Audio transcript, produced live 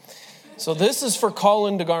So this is for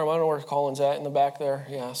Colin DeGarmo. I don't know where Colin's at in the back there.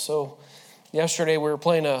 Yeah, so yesterday we were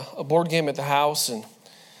playing a board game at the house and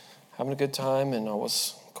having a good time, and I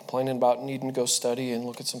was complaining about needing to go study and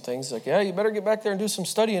look at some things. Like, yeah, you better get back there and do some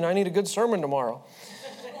studying. I need a good sermon tomorrow.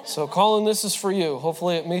 So Colin, this is for you.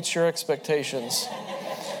 Hopefully it meets your expectations.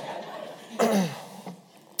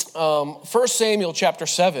 1 Samuel chapter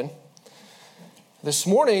 7. This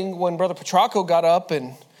morning when Brother Petracco got up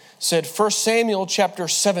and said 1 Samuel chapter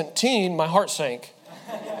 17, my heart sank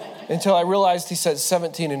until I realized he said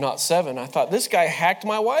 17 and not 7. I thought, this guy hacked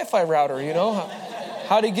my Wi-Fi router, you know.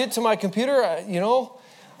 How'd he get to my computer?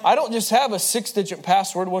 I don't just have a 6-digit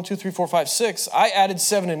password, 1, 2, 3, 4, 5, 6. I added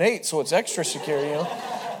 7 and 8, so it's extra secure, you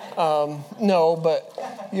know. No, but,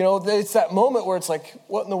 you know, it's that moment where it's like,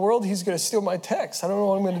 what in the world? He's going to steal my text. I don't know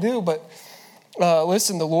what I'm going to do, but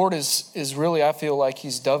listen, the Lord is really, I feel like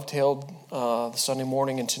he's dovetailed the Sunday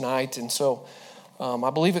morning and tonight. And so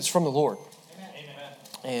I believe it's from the Lord.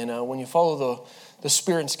 Amen. And when you follow the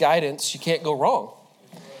Spirit's guidance, you can't go wrong.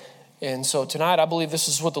 And so tonight, I believe this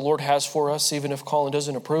is what the Lord has for us, even if Colin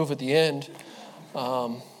doesn't approve at the end.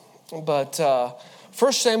 But 1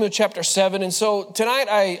 Samuel chapter 7. And so tonight,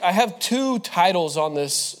 I have two titles on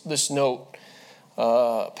this note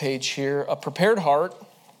page here. A prepared heart.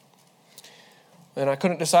 And I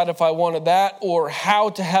couldn't decide if I wanted that or how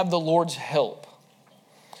to have the Lord's help.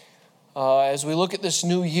 As we look at this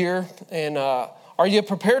new year, and are you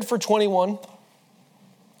prepared for 21?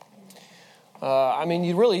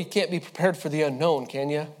 You really can't be prepared for the unknown, can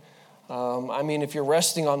you? If you're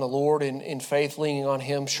resting on the Lord in faith, leaning on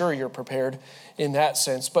Him, sure, you're prepared in that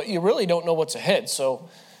sense. But you really don't know what's ahead, so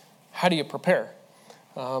how do you prepare?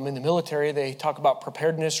 In the military, they talk about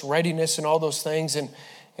preparedness, readiness, and all those things, and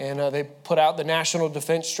they put out the National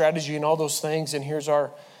Defense Strategy and all those things, and here's our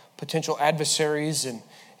potential adversaries, and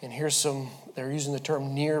here's some, they're using the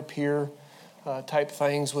term near-peer type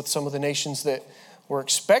things with some of the nations that we're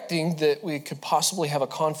expecting that we could possibly have a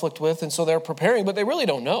conflict with, and so they're preparing, but they really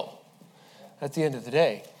don't know at the end of the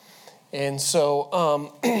day. And so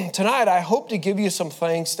tonight, I hope to give you some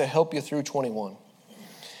things to help you through 21.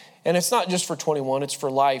 And it's not just for 21, it's for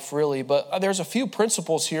life, really, but there's a few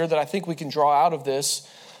principles here that I think we can draw out of this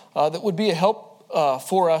that would be a help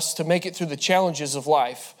for us to make it through the challenges of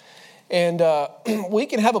life. And we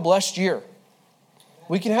can have a blessed year.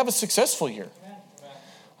 We can have a successful year.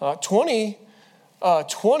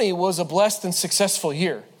 2020 was a blessed and successful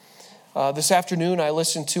year. This afternoon, I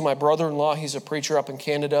listened to my brother-in-law. He's a preacher up in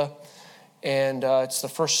Canada, and it's the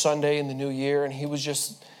first Sunday in the new year, and he was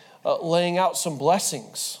just laying out some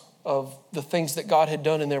blessings of the things that God had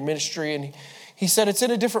done in their ministry. And he said it's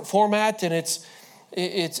in a different format, and it's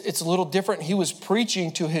a little different. He was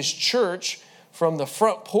preaching to his church from the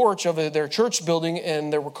front porch of their church building,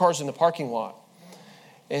 and there were cars in the parking lot.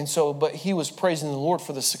 And so, but he was praising the Lord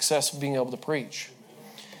for the success of being able to preach.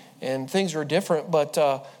 And things are different, but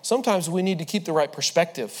sometimes we need to keep the right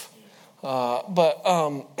perspective. But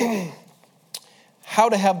how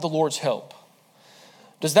to have the Lord's help.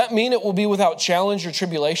 Does that mean it will be without challenge or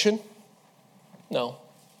tribulation? No.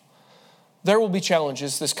 There will be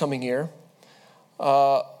challenges this coming year.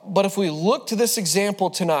 But if we look to this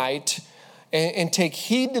example tonight and take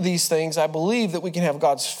heed to these things, I believe that we can have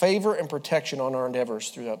God's favor and protection on our endeavors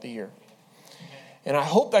throughout the year. And I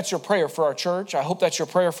hope that's your prayer for our church. I hope that's your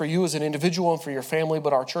prayer for you as an individual and for your family,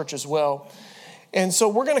 but our church as well. And so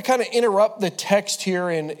we're going to kind of interrupt the text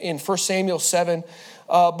here in 1 Samuel 7.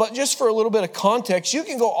 But just for a little bit of context, you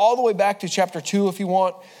can go all the way back to chapter 2 if you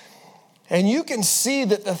want. And you can see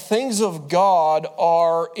that the things of God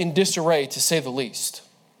are in disarray, to say the least.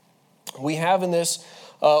 We have in this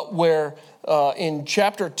where in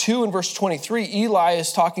chapter 2 and verse 23, Eli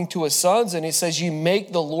is talking to his sons, and he says, "You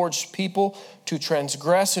make the Lord's people to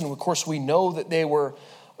transgress." And of course, we know that they were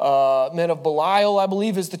men of Belial, I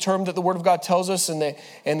believe is the term that the Word of God tells us, and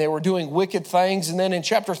they were doing wicked things. And then in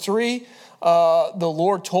chapter 3, the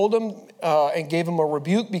Lord told them and gave them a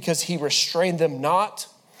rebuke because he restrained them not.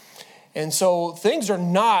 And so things are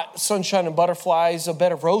not sunshine and butterflies, a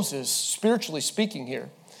bed of roses, spiritually speaking here.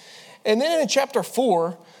 And then in chapter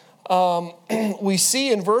 4, we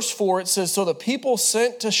see in verse 4, it says, "So the people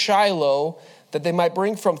sent to Shiloh that they might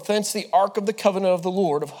bring from thence the ark of the covenant of the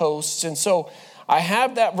Lord of hosts." And so I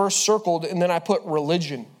have that verse circled, and then I put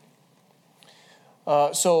religion.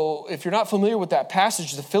 So if you're not familiar with that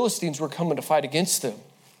passage, the Philistines were coming to fight against them.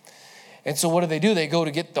 And so what do? They go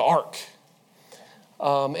to get the ark.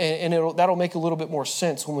 That'll make a little bit more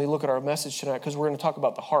sense when we look at our message tonight, because we're going to talk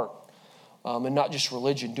about the heart and not just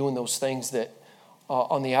religion, doing those things that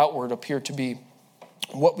on the outward appear to be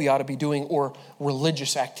what we ought to be doing, or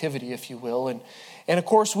religious activity, if you will. And And of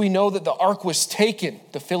course, we know that the ark was taken.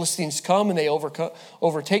 The Philistines come and they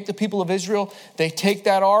overtake the people of Israel. They take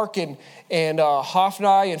that ark, and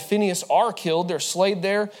Hophni and Phinehas are killed. They're slayed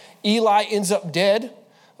there. Eli ends up dead.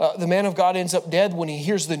 The man of God ends up dead when he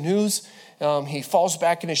hears the news. He falls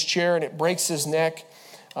back in his chair and it breaks his neck.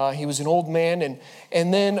 He was an old man.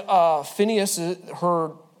 And then Phinehas,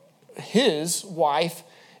 his wife,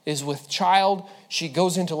 is with child. She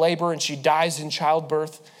goes into labor and she dies in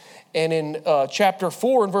childbirth. And in chapter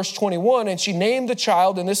 4 and verse 21, and she named the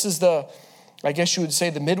child, and this is I guess you would say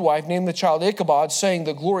the midwife, named the child Ichabod, saying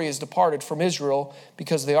the glory is departed from Israel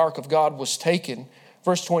because the ark of God was taken.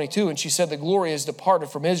 Verse 22, and she said the glory is departed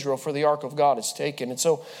from Israel for the ark of God is taken. And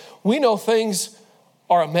so we know things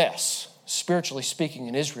are a mess, spiritually speaking,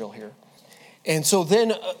 in Israel here. And so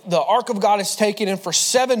then the ark of God is taken, and for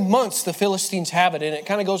 7 months the Philistines have it, and it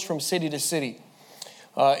kind of goes from city to city.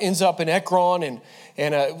 Ends up in Ekron,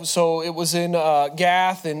 and so it was in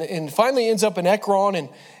Gath, and finally ends up in Ekron,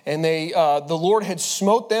 and they the Lord had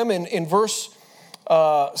smote them. In verse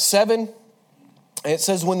 7, it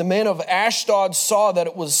says, when the men of Ashdod saw that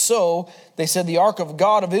it was so, they said, the ark of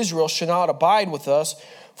God of Israel shall not abide with us,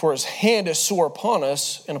 for his hand is sore upon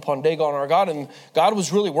us and upon Dagon our God. And God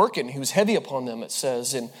was really working. He was heavy upon them, it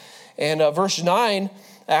says. And verse 9,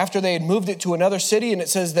 after they had moved it to another city, and it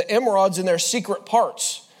says the emerods in their secret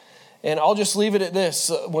parts. And I'll just leave it at this.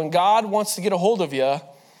 When God wants to get a hold of you,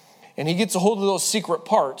 and he gets a hold of those secret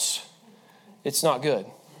parts, it's not good.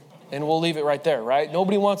 And we'll leave it right there, right?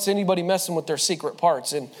 Nobody wants anybody messing with their secret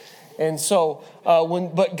parts.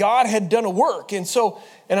 But God had done a work. And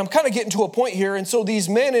I'm kind of getting to a point here. And so these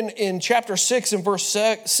men in chapter 6 and verse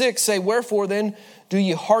 6 say, wherefore then do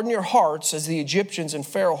ye harden your hearts as the Egyptians and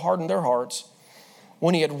Pharaoh hardened their hearts?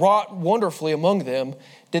 When he had wrought wonderfully among them,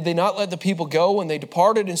 did they not let the people go, and they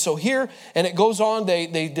departed? And so here, and it goes on,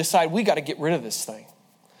 they decide we got to get rid of this thing.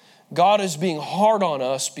 God is being hard on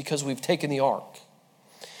us because we've taken the ark.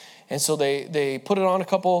 And so they put it on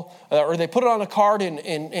they put it on a cart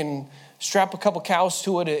and strap a couple cows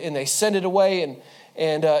to it, and they send it away,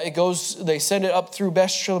 and it goes. They send it up through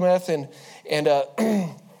Beth-Shemesh, and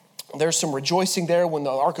there's some rejoicing there when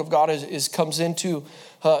the ark of God comes into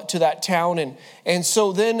to that town, and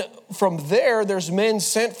so then from there's men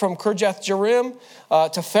sent from Kirjath-Jearim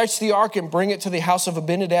to fetch the ark and bring it to the house of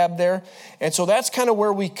Abinadab there. And so that's kind of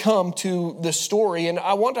where we come to the story. And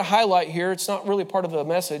I want to highlight here, it's not really part of the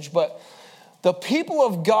message, but the people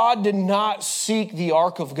of God did not seek the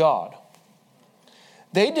ark of God.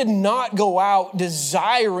 They did not go out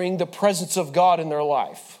desiring the presence of God in their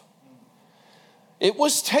life. It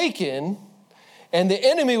was taken, and the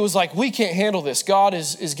enemy was like, we can't handle this. God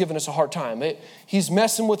is giving us a hard time. He's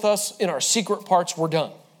messing with us in our secret parts. We're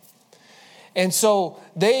done. And so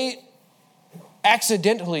they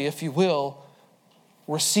accidentally, if you will,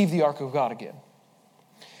 received the ark of God again.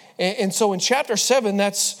 And so in chapter 7,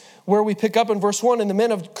 that's where we pick up in verse 1, and the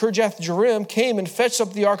men of Kirjath-Jearim came and fetched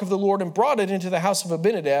up the ark of the Lord and brought it into the house of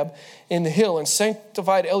Abinadab in the hill and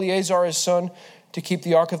sanctified Eleazar his son to keep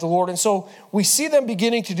the ark of the Lord. And so we see them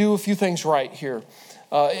beginning to do a few things right here.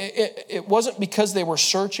 It wasn't because they were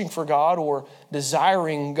searching for God or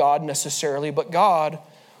desiring God necessarily, but God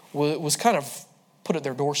was kind of put at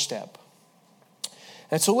their doorstep.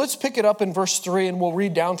 And so let's pick it up in verse 3, and we'll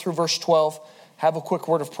read down through verse 12, have a quick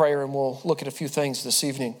word of prayer, and we'll look at a few things this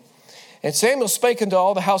evening. And Samuel spake unto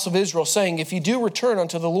all the house of Israel, saying, if ye do return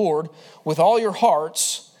unto the Lord with all your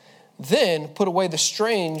hearts, then put away the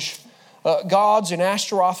strange gods and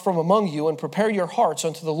Ashtaroth from among you, and prepare your hearts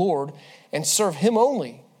unto the Lord, and serve him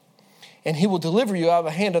only. And he will deliver you out of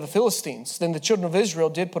the hand of the Philistines. Then the children of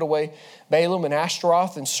Israel did put away Baalim and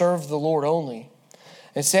Ashtaroth, and served the Lord only.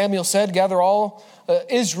 And Samuel said, gather all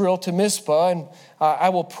Israel to Mizpah, and I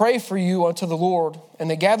will pray for you unto the Lord. And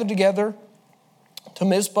they gathered together to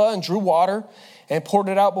Mizpah, and drew water, and poured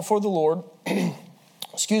it out before the Lord, and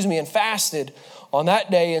fasted on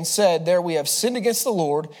that day, and said, there we have sinned against the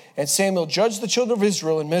Lord. And Samuel judged the children of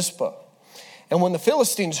Israel in Mizpah. And when the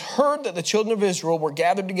Philistines heard that the children of Israel were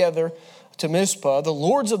gathered together to Mizpah, the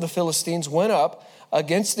lords of the Philistines went up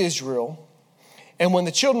against Israel. And when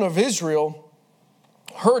the children of Israel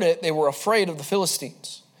heard it, they were afraid of the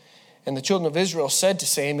Philistines. And the children of Israel said to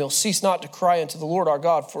Samuel, cease not to cry unto the Lord our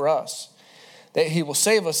God for us, that he will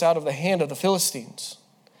save us out of the hand of the Philistines.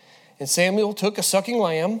 And Samuel took a sucking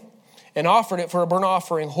lamb and offered it for a burnt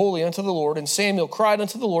offering holy unto the Lord. And Samuel cried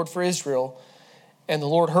unto the Lord for Israel, and the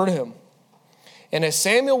Lord heard him. And as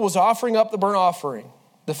Samuel was offering up the burnt offering,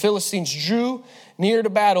 the Philistines drew near to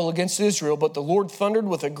battle against Israel, but the Lord thundered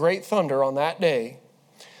with a great thunder on that day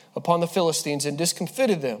upon the Philistines and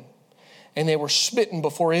discomfited them, and they were smitten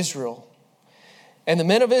before Israel. And the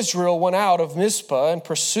men of Israel went out of Mizpah and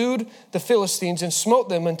pursued the Philistines and smote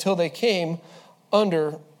them until they came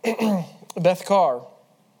under Bethkar.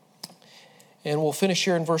 And we'll finish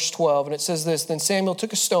here in verse 12. And it says this, Then Samuel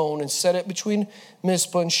took a stone and set it between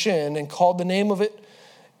Mizpah and Shin and called the name of it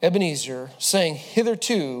Ebenezer, saying,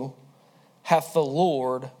 Hitherto hath the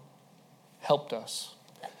Lord helped us.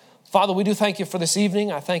 Father, we do thank you for this evening.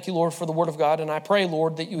 I thank you, Lord, for the word of God. And I pray,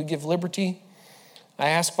 Lord, that you would give liberty. I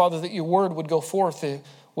ask, Father, that your word would go forth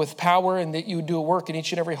with power and that you would do a work in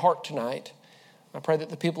each and every heart tonight. I pray that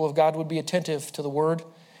the people of God would be attentive to the word.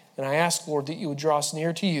 And I ask, Lord, that you would draw us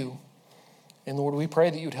near to you. And Lord, we pray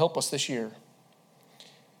that you would help us this year.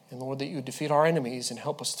 And Lord, that you would defeat our enemies and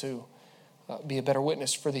help us to be a better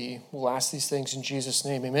witness for thee. We'll ask these things in Jesus'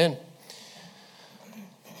 name. Amen.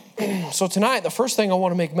 So tonight, the first thing I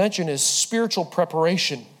want to make mention is spiritual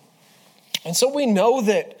preparation. And so we know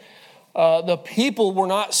that the people were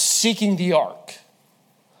not seeking the ark.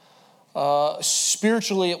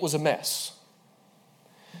 Spiritually, it was a mess.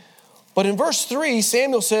 But in verse 3,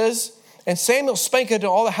 Samuel says, And Samuel spake unto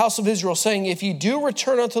all the house of Israel, saying, If ye do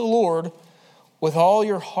return unto the Lord with all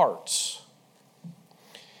your hearts.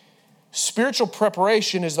 Spiritual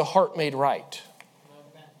preparation is the heart made right.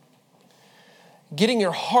 Getting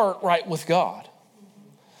your heart right with God.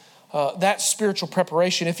 That's spiritual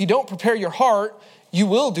preparation. If you don't prepare your heart, you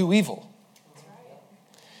will do evil.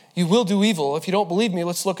 You will do evil. If you don't believe me,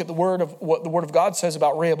 let's look at what the Word of God says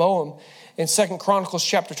about Rehoboam. In 2 Chronicles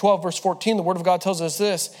chapter 12, verse 14, the Word of God tells us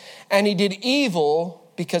this, And he did evil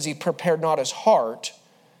because he prepared not his heart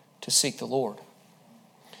to seek the Lord.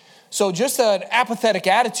 So just an apathetic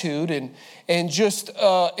attitude and just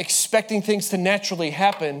expecting things to naturally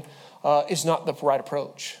happen is not the right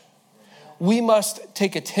approach. We must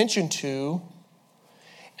take attention to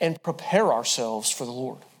and prepare ourselves for the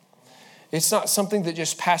Lord. It's not something that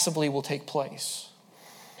just passively will take place.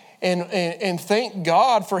 And thank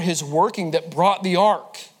God for his working that brought the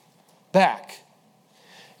ark back.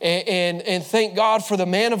 And thank God for the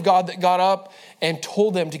man of God that got up and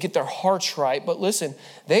told them to get their hearts right. But listen,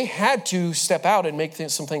 they had to step out and make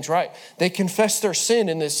some things right. They confessed their sin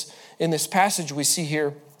in this passage we see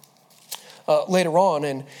here later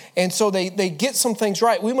on. And so they get some things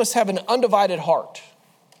right. We must have an undivided heart.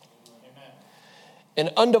 An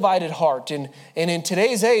undivided heart. And in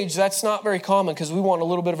today's age, that's not very common because we want a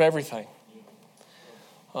little bit of everything.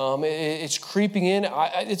 It's creeping in.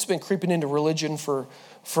 It's been creeping into religion for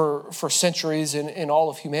centuries in all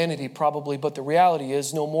of humanity probably. But the reality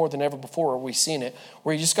is no more than ever before we've seen it,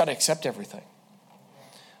 where you just got to accept everything.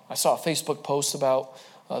 I saw a Facebook post about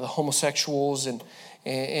the homosexuals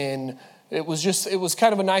and it was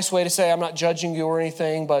kind of a nice way to say, I'm not judging you or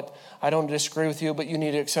anything, but I don't disagree with you, but you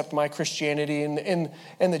need to accept my Christianity. And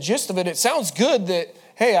the gist of it, it sounds good that,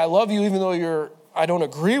 hey, I love you even though I don't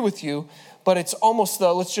agree with you, but it's almost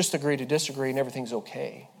let's just agree to disagree and everything's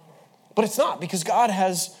okay. But it's not, because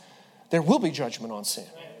there will be judgment on sin.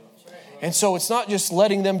 And so it's not just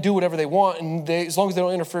letting them do whatever they want, and as long as they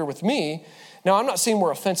don't interfere with me. Now, I'm not saying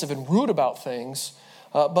we're offensive and rude about things,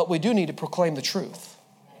 but we do need to proclaim the truth.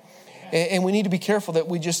 And we need to be careful that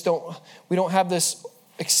we don't have this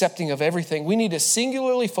accepting of everything. We need a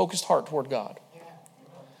singularly focused heart toward God.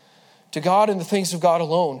 To God and the things of God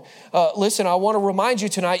alone. Listen, I want to remind you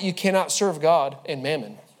tonight, you cannot serve God and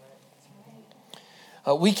mammon.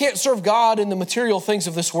 We can't serve God in the material things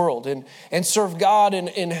of this world and serve God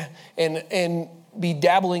and be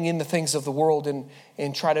dabbling in the things of the world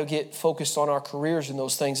and try to get focused on our careers and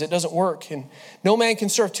those things. It doesn't work. And no man can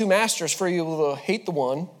serve two masters, for you will hate the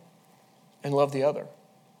one and love the other.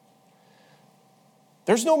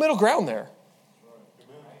 There's no middle ground there.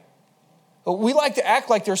 We like to act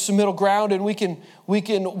like there's some middle ground and we can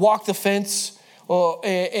walk the fence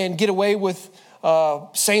and get away with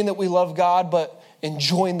saying that we love God, but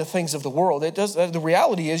enjoying the things of the world. The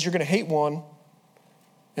reality is you're going to hate one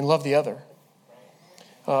and love the other.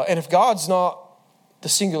 And if God's not the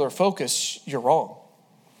singular focus, you're wrong.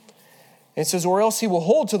 And it says, or else he will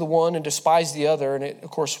hold to the one and despise the other. And of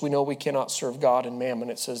course, we know we cannot serve God and mammon.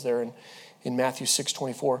 It says there in Matthew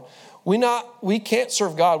 6:24. We can't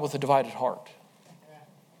serve God with a divided heart.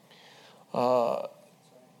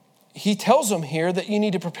 He tells them here that you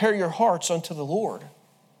need to prepare your hearts unto the Lord.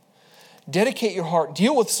 Dedicate your heart.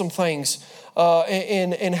 Deal with some things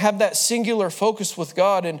and have that singular focus with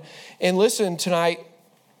God. And listen, tonight,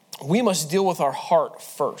 we must deal with our heart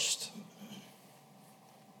first.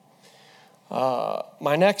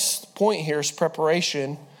 My next point here is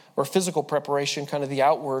preparation, or physical preparation, kind of the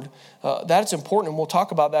outward. That's important, and we'll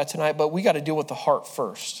talk about that tonight, but we got to deal with the heart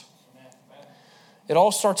first. It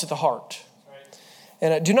all starts at the heart.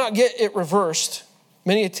 And do not get it reversed.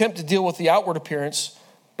 Many attempt to deal with the outward appearance,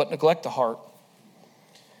 but neglect the heart.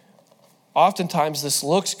 Oftentimes this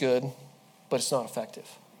looks good, but it's not effective.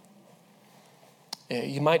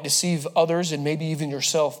 You might deceive others and maybe even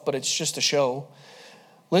yourself, but it's just a show.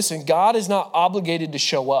 Listen, God is not obligated to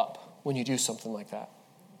show up when you do something like that.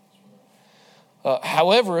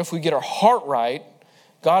 However, if we get our heart right,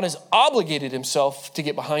 God has obligated himself to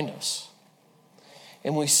get behind us.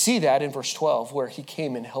 And we see that in verse 12 where he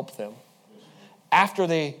came and helped them after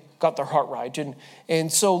they got their heart right.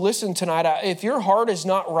 And so listen tonight, if your heart is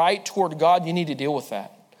not right toward God, you need to deal with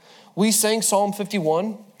that. We sang Psalm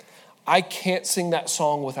 51. I can't sing that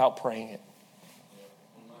song without praying it.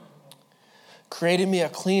 Create in me a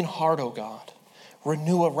clean heart, O God.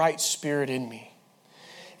 Renew a right spirit in me.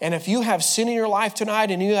 And if you have sin in your life tonight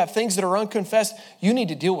and you have things that are unconfessed, you need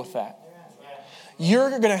to deal with that. You're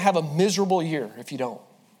going to have a miserable year if you don't.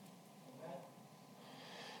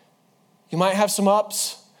 You might have some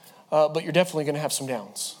ups, but you're definitely going to have some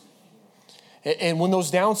downs. And when those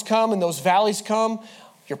downs come and those valleys come,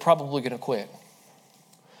 you're probably going to quit.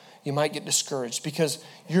 You might get discouraged because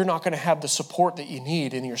you're not going to have the support that you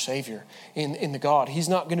need in your Savior, in the God. He's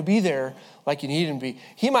not going to be there like you need him to be.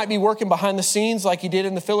 He might be working behind the scenes like he did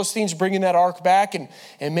in the Philistines, bringing that ark back and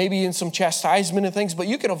maybe in some chastisement and things. But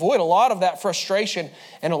you can avoid a lot of that frustration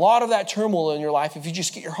and a lot of that turmoil in your life if you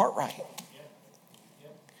just get your heart right.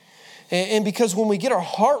 And because when we get our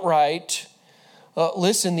heart right,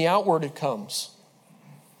 listen, the outward comes.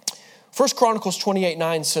 1 Chronicles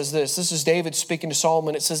 28:9 says this. This is David speaking to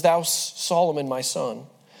Solomon. It says, Thou, Solomon, my son,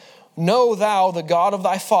 know thou the God of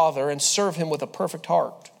thy father, and serve him with a perfect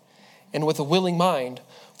heart and with a willing mind.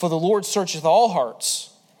 For the Lord searcheth all hearts,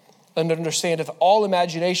 and understandeth all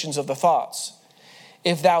imaginations of the thoughts.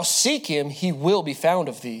 If thou seek him, he will be found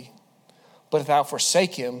of thee. But if thou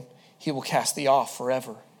forsake him, he will cast thee off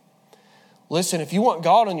forever. Listen, if you want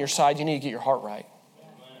God on your side, you need to get your heart right.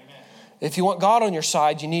 If you want God on your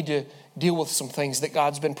side, you need to deal with some things that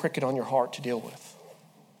God's been pricking on your heart to deal with.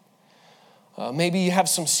 Maybe you have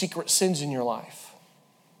some secret sins in your life,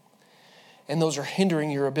 and those are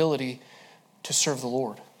hindering your ability to serve the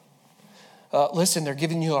Lord. Listen, they're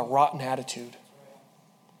giving you a rotten attitude.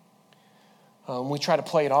 We try to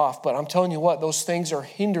play it off, but I'm telling you what, those things are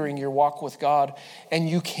hindering your walk with God, and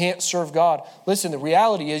you can't serve God. Listen, the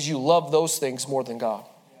reality is you love those things more than God.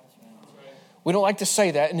 We don't like to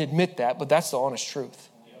say that and admit that, but that's the honest truth.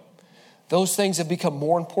 Those things have become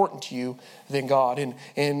more important to you than God.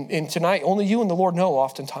 And tonight, only you and the Lord know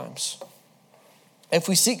oftentimes. If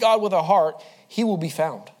we seek God with our heart, he will be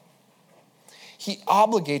found. He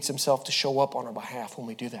obligates himself to show up on our behalf when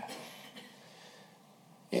we do that.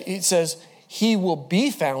 It says, he will be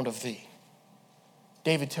found of thee.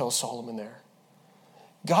 David tells Solomon there.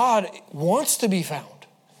 God wants to be found,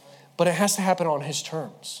 but it has to happen on his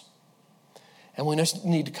terms. And we just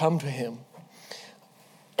need to come to him.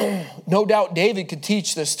 No doubt David could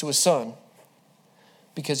teach this to his son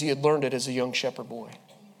because he had learned it as a young shepherd boy.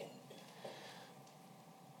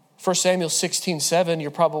 1 Samuel 16:7, you're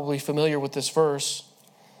probably familiar with this verse.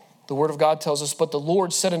 The word of God tells us, But the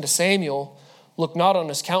Lord said unto Samuel, Look not on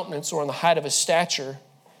his countenance or on the height of his stature,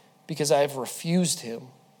 because I have refused him.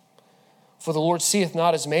 For the Lord seeth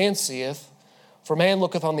not as man seeth, for man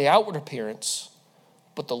looketh on the outward appearance,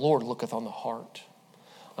 but the Lord looketh on the heart.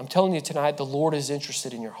 I'm telling you tonight, the Lord is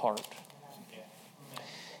interested in your heart.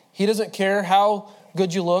 He doesn't care how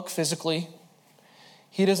good you look physically.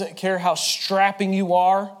 He doesn't care how strapping you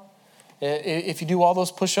are. If you do all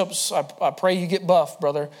those push-ups, I pray you get buff,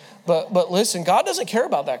 brother. But listen, God doesn't care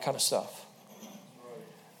about that kind of stuff.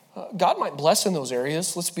 God might bless in those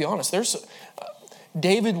areas. Let's be honest.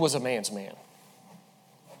 David was a man's man.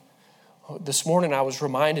 This morning I was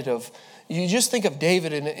reminded of, you just think of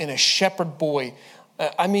David in a shepherd boy.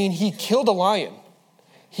 I mean, he killed a lion.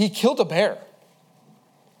 He killed a bear.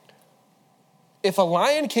 If a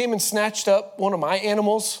lion came and snatched up one of my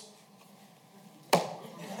animals,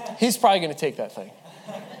 he's probably going to take that thing.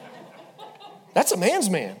 That's a man's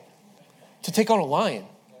man, to take on a lion,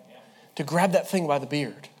 to grab that thing by the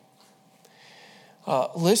beard.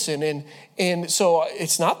 Listen, and so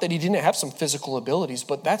it's not that he didn't have some physical abilities,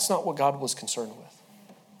 but that's not what God was concerned with.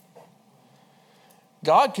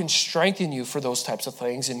 God can strengthen you for those types of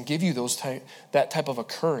things and give you that type of a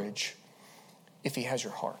courage if he has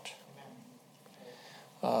your heart.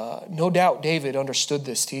 No doubt David understood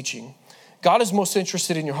this teaching. God is most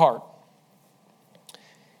interested in your heart.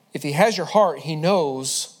 If he has your heart, he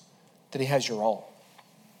knows that he has your all.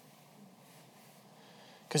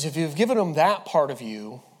 Because if you've given him that part of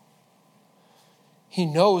you, he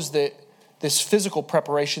knows that this physical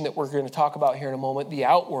preparation that we're going to talk about here in a moment, the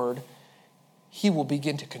outward, he will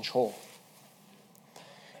begin to control.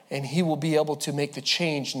 And he will be able to make the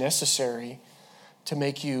change necessary to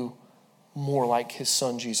make you more like his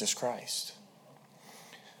son, Jesus Christ.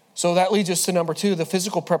 So that leads us to number 2, the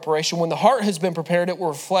physical preparation. When the heart has been prepared, it will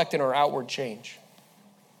reflect in our outward change.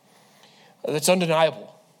 That's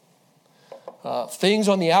undeniable. Things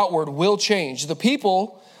on the outward will change. The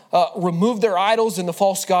people removed their idols and the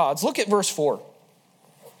false gods. Look at verse 4.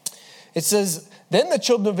 It says, then the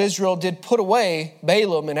children of Israel did put away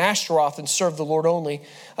Balaam and Ashtaroth and serve the Lord only.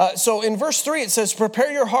 So in verse 3 it says,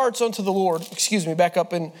 prepare your hearts unto the Lord. Back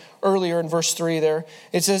up earlier in verse 3 there.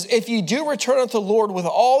 It says, if ye do return unto the Lord with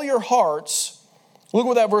all your hearts, look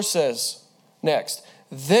what that verse says next.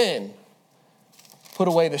 Then put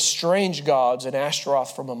away the strange gods and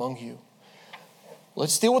Ashtaroth from among you.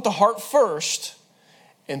 Let's deal with the heart first,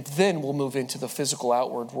 and then we'll move into the physical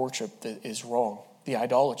outward worship that is wrong, the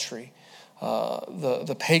idolatry.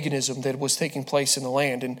 The paganism that was taking place in the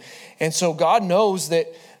land. And so God knows that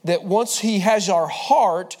once he has our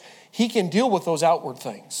heart, he can deal with those outward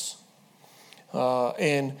things.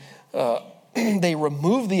 They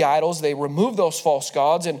remove the idols, they remove those false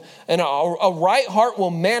gods, and a right heart will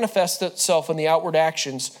manifest itself in the outward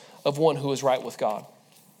actions of one who is right with God.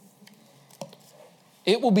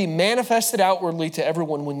 It will be manifested outwardly to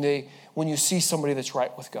everyone when you see somebody that's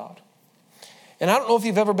right with God. And I don't know if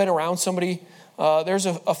you've ever been around somebody. There's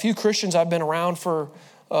a few Christians I've been around for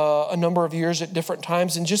a number of years at different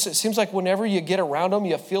times. And just it seems like whenever you get around them,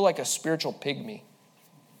 you feel like a spiritual pygmy.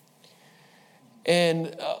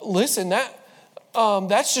 And listen,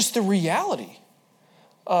 that's just the reality.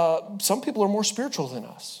 Some people are more spiritual than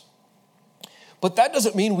us. But that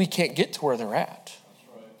doesn't mean we can't get to where they're at.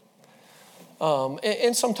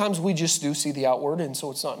 And sometimes we just do see the outward, and so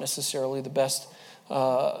it's not necessarily the best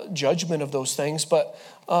judgment of those things. But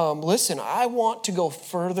listen, I want to go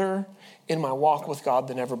further in my walk with God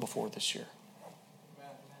than ever before this year.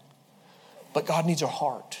 But God needs our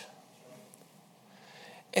heart.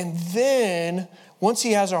 And then once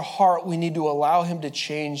he has our heart, we need to allow him to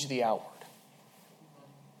change the outward.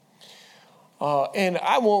 And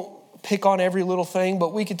I won't pick on every little thing,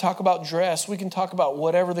 but we can talk about dress. We can talk about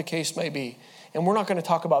whatever the case may be. And we're not going to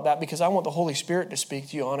talk about that because I want the Holy Spirit to speak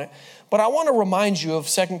to you on it. But I want to remind you of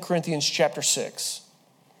 2 Corinthians chapter 6,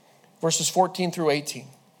 verses 14 through 18.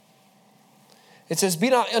 It says, be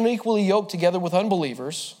not unequally yoked together with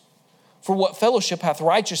unbelievers, for what fellowship hath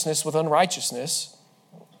righteousness with unrighteousness?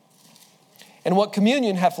 And what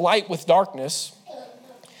communion hath light with darkness?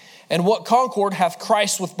 And what concord hath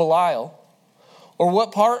Christ with Belial? Or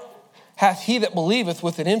what part hath he that believeth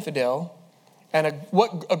with an infidel? And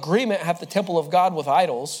what agreement hath the temple of God with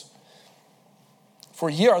idols? For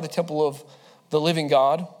ye are the temple of the living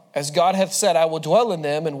God. As God hath said, I will dwell in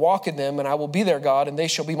them and walk in them, and I will be their God, and they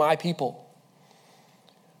shall be my people.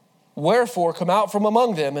 Wherefore come out from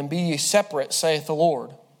among them, and be ye separate, saith the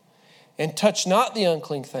Lord, and touch not the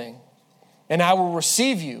unclean thing. And I will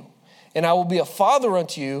receive you, and I will be a father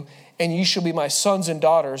unto you, and ye shall be my sons and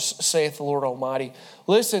daughters, saith the Lord Almighty.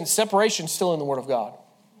 Listen, separation's still in the Word of God.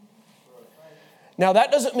 Now,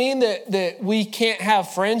 that doesn't mean that we can't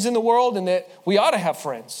have friends in the world and that we ought to have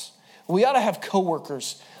friends. We ought to have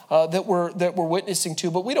coworkers that we're witnessing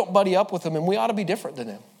to, but we don't buddy up with them, and we ought to be different than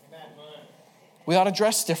them. We ought to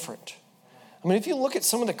dress different. I mean, if you look at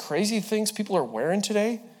some of the crazy things people are wearing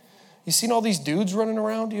today, you seen all these dudes running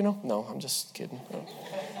around, you know? No, I'm just kidding.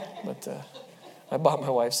 But I bought my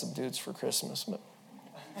wife some dudes for Christmas. But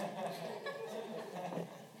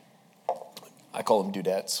I call them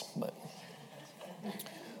dudettes,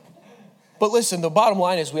 But listen, the bottom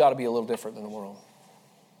line is we ought to be a little different than the world.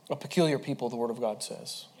 A peculiar people, the Word of God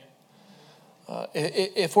says.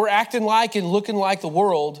 If we're acting like and looking like the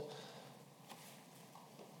world,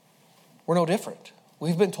 we're no different.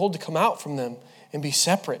 We've been told to come out from them and be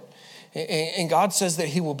separate. And God says that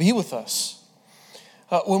he will be with us.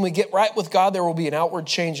 When we get right with God, there will be an outward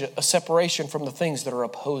change, a separation from the things that are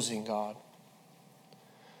opposing God.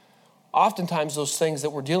 Oftentimes those things that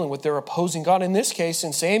we're dealing with, they're opposing God. In this case,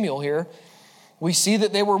 in Samuel here, we see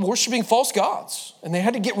that they were worshiping false gods, and they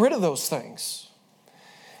had to get rid of those things.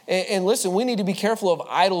 And listen, we need to be careful of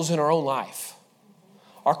idols in our own life.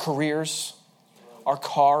 Our careers, our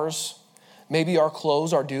cars, maybe our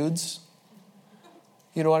clothes, our dudes.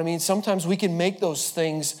 You know what I mean? Sometimes we can make those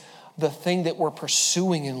things the thing that we're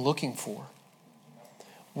pursuing and looking for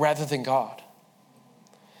rather than God.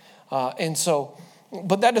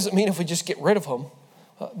 But that doesn't mean if we just get rid of them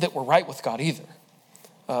that we're right with God either.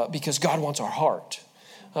 Because God wants our heart.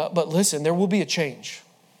 But listen, there will be a change.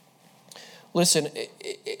 Listen,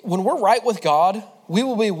 when we're right with God, we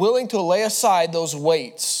will be willing to lay aside those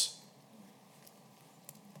weights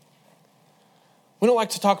We don't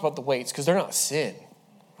like to talk about the weights because they're not sin,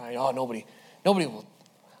 right? Oh, nobody will.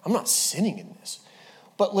 I'm not sinning in this.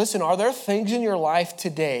 But listen, are there things in your life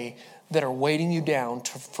today that are weighting you down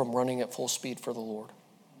from running at full speed for the Lord?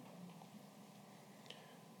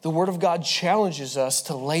 The Word of God challenges us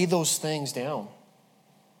to lay those things down,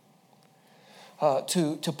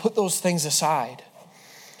 to put those things aside.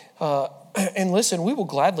 And listen, we will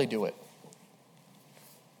gladly do it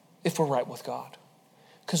if we're right with God,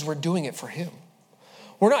 because we're doing it for Him.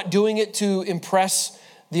 We're not doing it to impress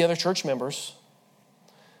the other church members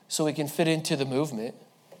so we can fit into the movement.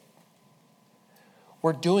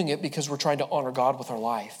 We're doing it because we're trying to honor God with our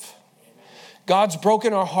life. God's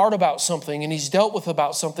broken our heart about something, and He's dealt with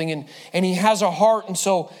about something, and He has a heart. And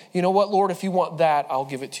so, you know what, Lord, if you want that, I'll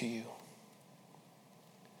give it to you.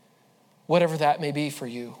 Whatever that may be for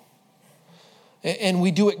you. And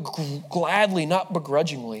we do it gladly, not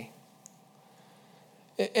begrudgingly.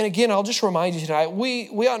 And again, I'll just remind you tonight, we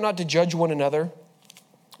ought not to judge one another.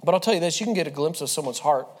 But I'll tell you this, you can get a glimpse of someone's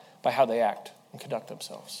heart by how they act and conduct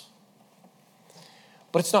themselves.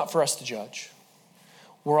 But it's not for us to judge.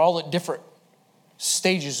 We're all at different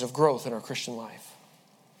stages of growth in our Christian life.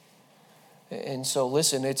 And so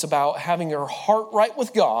listen, it's about having your heart right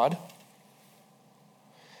with God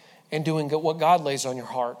and doing what God lays on your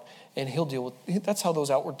heart, and He'll deal with. That's how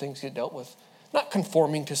those outward things get dealt with. Not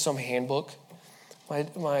conforming to some handbook.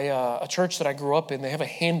 A church that I grew up in, they have a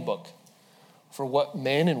handbook for what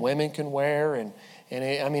men and women can wear, and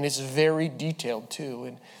it's very detailed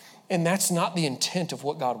too. And that's not the intent of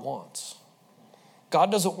what God wants. God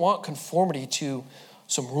doesn't want conformity to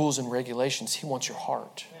some rules and regulations. He wants your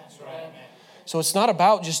heart. That's right. So it's not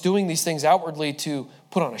about just doing these things outwardly to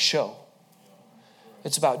put on a show.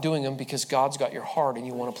 It's about doing them because God's got your heart and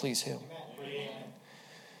you want to please Him.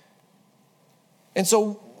 And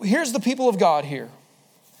so here's the people of God here.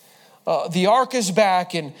 The ark is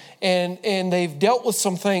back and they've dealt with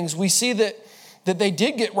some things. We see that they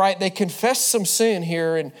did get right. They confessed some sin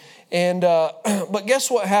here. But guess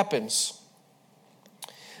what happens?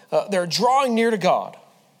 They're drawing near to God.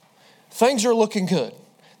 Things are looking good.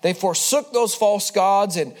 They forsook those false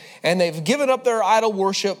gods and they've given up their idol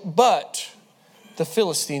worship, but the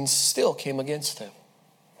Philistines still came against them.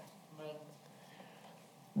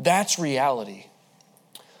 That's reality.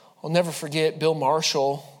 I'll never forget Bill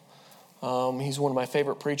Marshall. He's one of my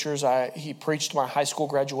favorite preachers. He preached my high school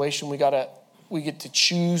graduation. We get to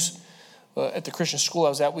choose at the Christian school I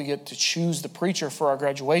was at. We get to choose the preacher for our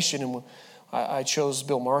graduation, and I chose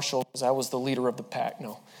Bill Marshall because I was the leader of the pack.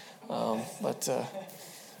 No,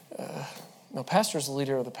 pastor's the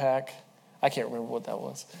leader of the pack. I can't remember what that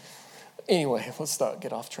was. Anyway, let's not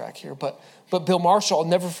get off track here. But Bill Marshall, I'll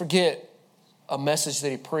never forget a message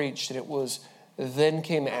that he preached, and it was, "Then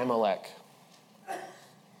came Amalek."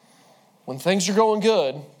 When things are going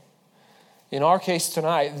good, in our case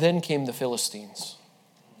tonight, then came the Philistines.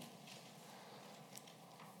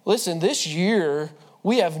 Listen, this year,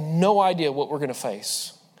 we have no idea what we're going to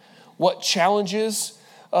face. What challenges.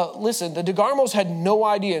 Listen, the DeGarmos had no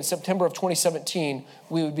idea in September of 2017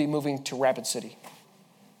 we would be moving to Rapid City.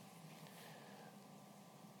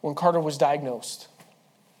 When Carter was diagnosed,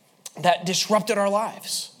 that disrupted our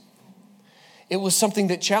lives. It was something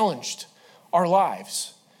that challenged our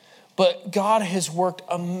lives. But God has worked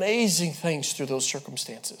amazing things through those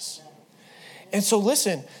circumstances. And so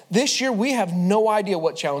listen, this year we have no idea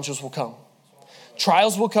what challenges will come.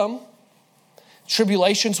 Trials will come.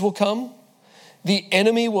 Tribulations will come. The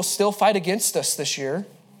enemy will still fight against us this year.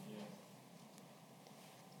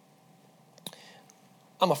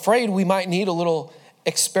 I'm afraid we might need a little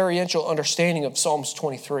experiential understanding of Psalms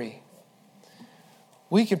 23.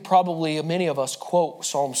 We could probably, many of us, quote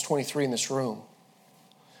Psalms 23 in this room.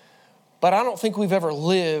 But I don't think we've ever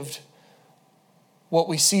lived what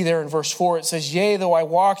we see there in verse 4. It says, "Yea, though I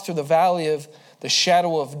walk through the valley of the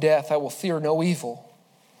shadow of death, I will fear no evil.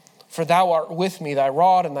 For thou art with me, thy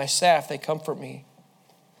rod and thy staff, they comfort me."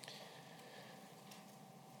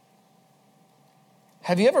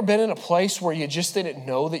 Have you ever been in a place where you just didn't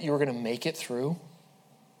know that you were going to make it through?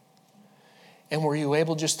 And were you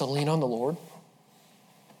able just to lean on the Lord?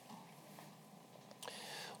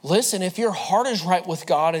 Listen, if your heart is right with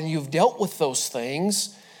God and you've dealt with those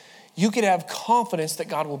things, you can have confidence that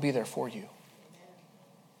God will be there for you.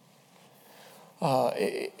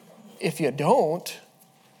 If you don't,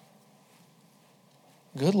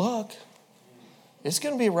 good luck. It's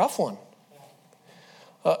going to be a rough one.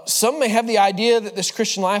 Some may have the idea that this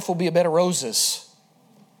Christian life will be a bed of roses.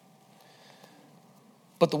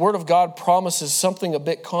 But the Word of God promises something a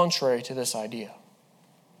bit contrary to this idea.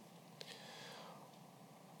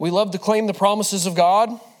 We love to claim the promises of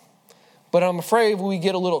God, But I'm afraid we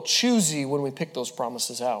get a little choosy when we pick those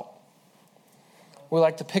promises out. We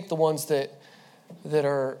like to pick the ones that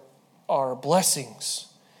are blessings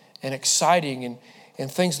and exciting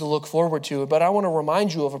and things to look forward to. But I want to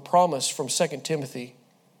remind you of a promise from 2 Timothy.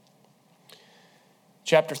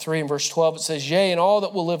 Chapter 3 and verse 12, it says, "Yea, and all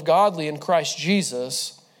that will live godly in Christ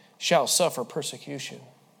Jesus shall suffer persecution."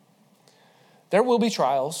 There will be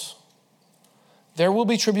trials. There will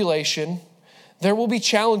be tribulation. There will be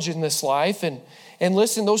challenge in this life. And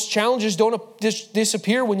listen, those challenges don't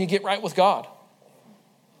disappear when you get right with God.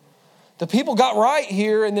 The people got right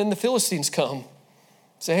here, and then the Philistines come.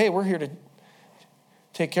 Say, hey, we're here to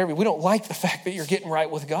take care of you. We don't like the fact that you're getting right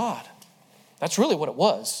with God. That's really what it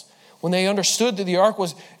was. When they understood that the ark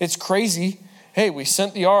it's crazy. Hey, we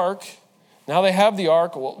sent the ark. Now they have the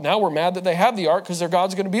ark. Well, now we're mad that they have the ark because their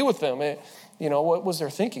God's going to be with them. What was their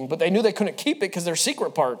thinking? But they knew they couldn't keep it because their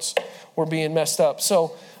secret parts were being messed up.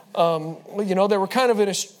 So, they were kind of in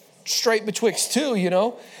a straight betwixt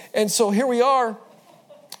two, And so here we are.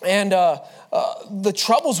 And the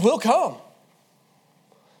troubles will come.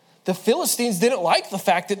 The Philistines didn't like the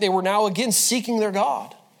fact that they were now again seeking their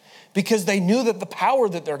God because they knew that the power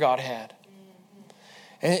that their God had.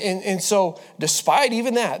 And so despite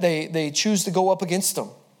even that, they choose to go up against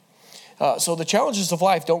them. So the challenges of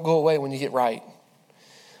life don't go away when you get right.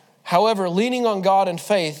 However, leaning on God and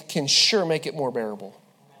faith can sure make it more bearable.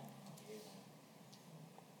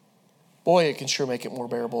 Boy, it can sure make it more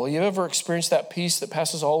bearable. You ever experienced that peace that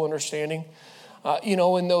passes all understanding?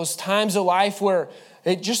 In those times of life where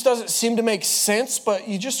it just doesn't seem to make sense, but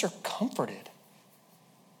you just are comforted.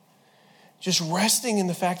 Just resting in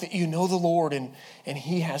the fact that you know the Lord and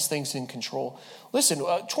He has things in control. Listen,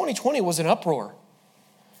 2020 was an uproar.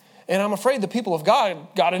 And I'm afraid the people of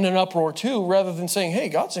God got in an uproar too, rather than saying, hey,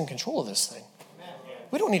 God's in control of this thing.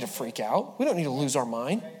 We don't need to freak out. We don't need to lose our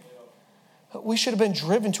mind. We should have been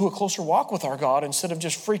driven to a closer walk with our God instead of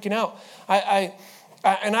just freaking out.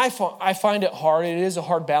 I find it hard. It is a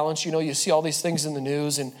hard balance. You see all these things in the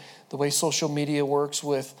news and the way social media works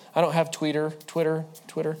with, I don't have Twitter.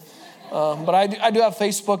 But I do have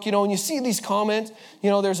Facebook, and you see these comments,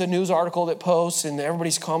 there's a news article that posts and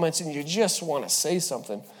everybody's comments and you just want to say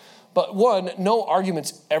something. But one, no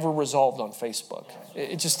argument's ever resolved on Facebook.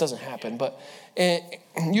 It just doesn't happen. But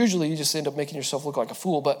usually you just end up making yourself look like a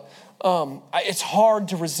fool. But it's hard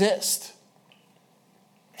to resist.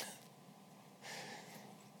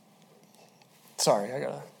 Sorry,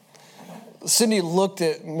 Cindy looked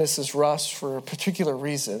at Mrs. Russ for a particular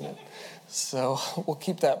reason. So we'll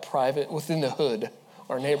keep that private within the hood,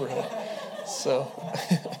 our neighborhood.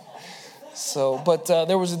 But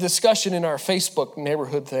there was a discussion in our Facebook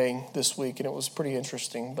neighborhood thing this week, and it was pretty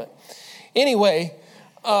interesting. But anyway,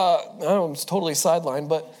 I know it's totally sidelined,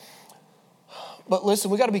 but listen,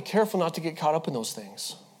 we got to be careful not to get caught up in those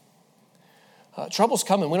things. Trouble's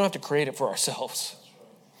coming. We don't have to create it for ourselves.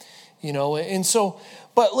 And so,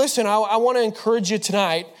 but listen, I want to encourage you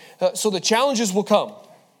tonight. So the challenges will come.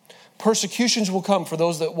 Persecutions will come for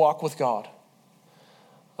those that walk with God.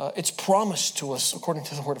 It's promised to us according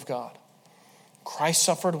to the Word of God. Christ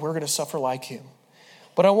suffered, we're going to suffer like Him.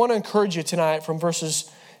 But I want to encourage you tonight from verses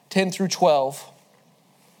 10 through 12.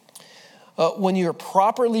 When you're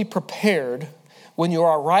properly prepared, when you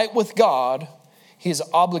are right with God, He is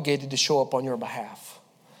obligated to show up on your behalf.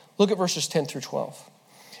 Look at verses 10 through 12.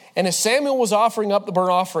 And as Samuel was offering up the burnt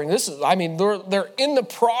offering, they're in the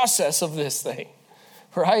process of this thing.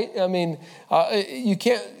 Right? You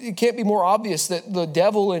can't be more obvious that the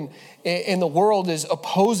devil and the world is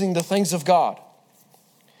opposing the things of God.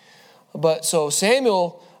 But so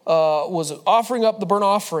Samuel was offering up the burnt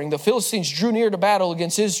offering. The Philistines drew near to battle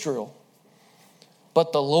against Israel.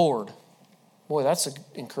 But the Lord, boy, that's an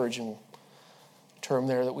encouraging term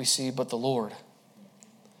there that we see, but the Lord.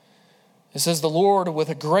 It says the Lord with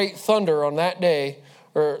a great thunder on that day,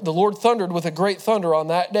 or the Lord thundered with a great thunder on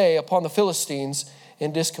that day upon the Philistines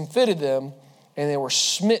and discomfited them, and they were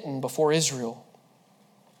smitten before Israel.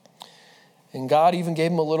 And God even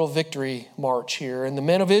gave them a little victory march here. And the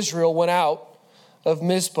men of Israel went out of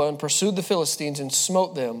Mizpah and pursued the Philistines and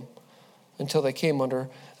smote them until they came under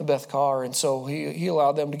Beth-car. And so he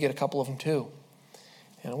allowed them to get a couple of them too.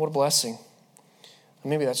 And what a blessing.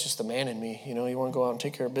 Maybe that's just the man in me. You want to go out and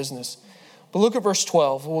take care of business. But look at verse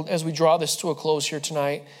 12 as we draw this to a close here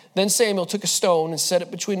tonight. Then Samuel took a stone and set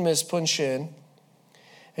it between Mizpah and Shin,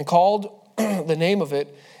 and called the name of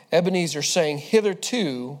it Ebenezer, saying,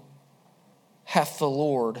 hitherto hath the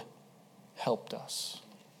Lord helped us.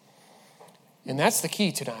 And that's the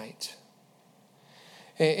key tonight.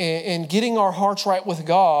 And getting our hearts right with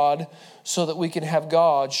God so that we can have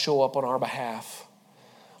God show up on our behalf.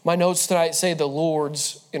 My notes tonight say the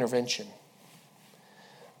Lord's intervention.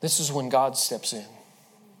 This is when God steps in.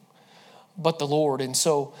 But the Lord. And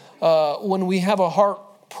so when we have a heart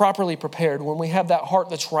properly prepared, when we have that heart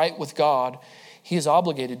that's right with God, he is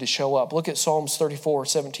obligated to show up. Look at Psalms 34,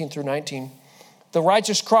 17 through 19. The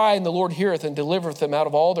righteous cry, and the Lord heareth and delivereth them out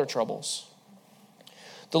of all their troubles.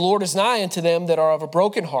 The Lord is nigh unto them that are of a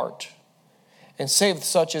broken heart, and saveth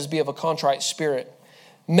such as be of a contrite spirit.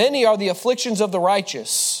 Many are the afflictions of the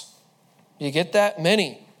righteous. You get that?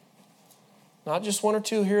 Many. Not just one or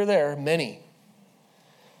two here or there, many.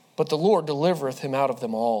 But the Lord delivereth him out of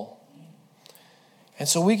them all. And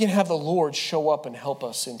so we can have the Lord show up and help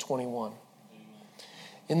us in 21.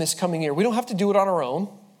 In this coming year. We don't have to do it on our own.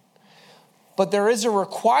 But there is a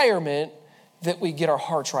requirement that we get our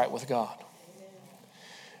hearts right with God.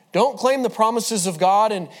 Don't claim the promises of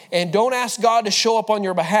God and don't ask God to show up on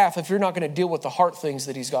your behalf if you're not going to deal with the heart things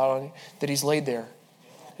that He's laid there.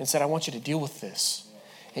 And said, I want you to deal with this.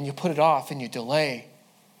 And you put it off and you delay.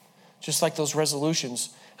 Just like those resolutions.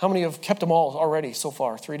 How many have kept them all already so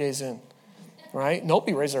far, 3 days in? Right?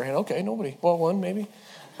 Nobody raised their hand. Okay, nobody. Well, one maybe.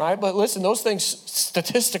 Right? But listen, those things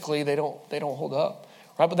statistically, they don't hold up.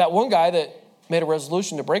 Right? But that one guy that made a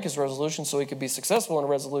resolution to break his resolution so he could be successful in a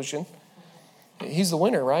resolution, he's the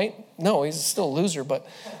winner, right? No, he's still a loser. But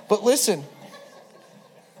listen,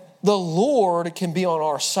 the Lord can be on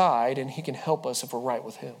our side and he can help us if we're right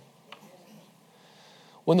with him.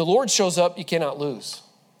 When the Lord shows up, you cannot lose.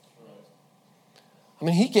 I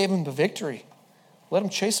mean, he gave him the victory. Let him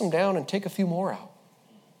chase him down and take a few more out.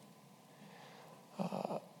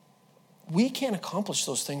 We can't accomplish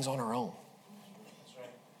those things on our own.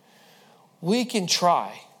 We can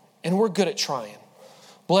try, and we're good at trying.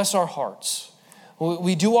 Bless our hearts.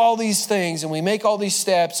 We do all these things, and we make all these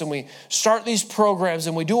steps, and we start these programs,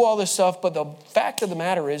 and we do all this stuff, but the fact of the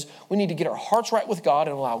matter is we need to get our hearts right with God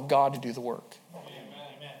and allow God to do the work.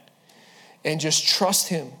 Amen. And just trust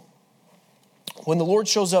him. When the Lord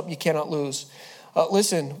shows up, you cannot lose.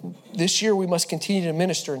 Listen, this year we must continue to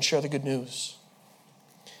minister and share the good news.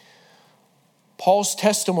 Paul's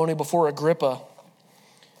testimony before Agrippa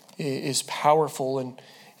is powerful,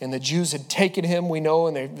 and the Jews had taken him, we know,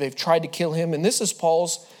 and they've tried to kill him. And this is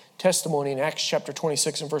Paul's testimony in Acts chapter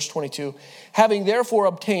 26 and verse 22. Having therefore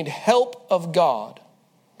obtained help of God,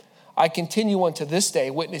 I continue unto this day,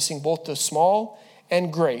 witnessing both the small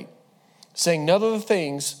and great, saying none other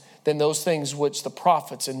things than those things which the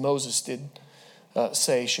prophets and Moses did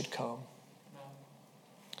say should come.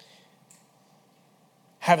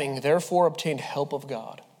 Having therefore obtained help of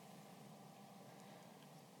God.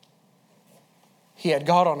 He had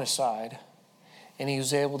God on his side, and he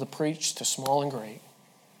was able to preach to small and great.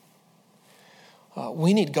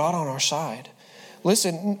 We need God on our side.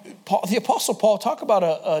 Listen, the Apostle Paul, talk about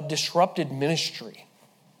a disrupted ministry.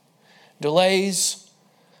 Delays,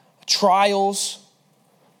 trials,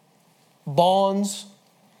 bonds,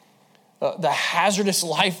 the hazardous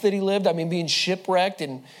life that he lived. I mean, being shipwrecked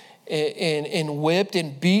and whipped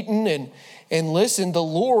and beaten. And listen, the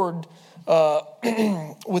Lord,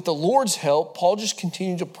 with the Lord's help, Paul just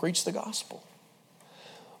continued to preach the gospel.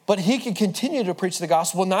 But he could continue to preach the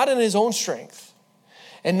gospel, not in his own strength.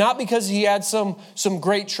 And not because he had some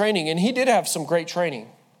great training. And he did have some great training.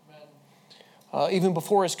 Even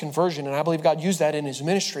before his conversion. And I believe God used that in his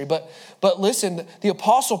ministry. But listen, the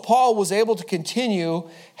Apostle Paul was able to continue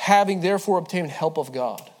having therefore obtained help of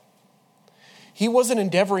God. He wasn't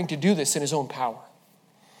endeavoring to do this in his own power.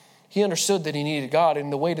 He understood that he needed God,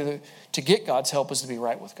 and the way to get God's help is to be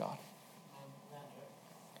right with God.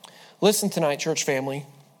 Listen tonight, church family.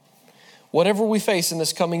 Whatever we face in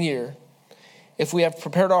this coming year, if we have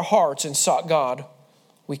prepared our hearts and sought God,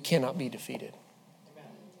 we cannot be defeated.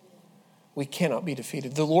 We cannot be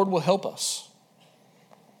defeated. The Lord will help us.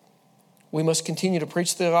 We must continue to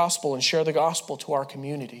preach the gospel and share the gospel to our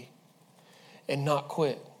community and not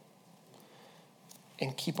quit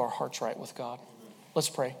and keep our hearts right with God. Let's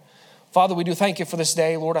pray. Father, we do thank you for this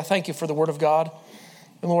day. Lord, I thank you for the word of God.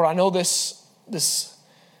 And Lord, I know this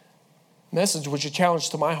message was a challenge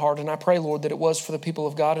to my heart, and I pray, Lord, that it was for the people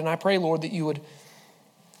of God. And I pray, Lord, that you would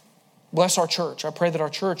bless our church. I pray that our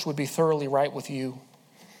church would be thoroughly right with you.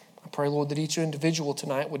 I pray, Lord, that each individual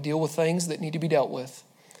tonight would deal with things that need to be dealt with.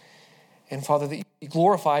 And Father, that you be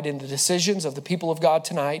glorified in the decisions of the people of God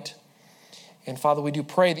tonight. And Father, we do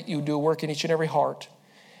pray that you do a work in each and every heart.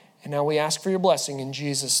 And now we ask for your blessing in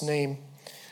Jesus' name.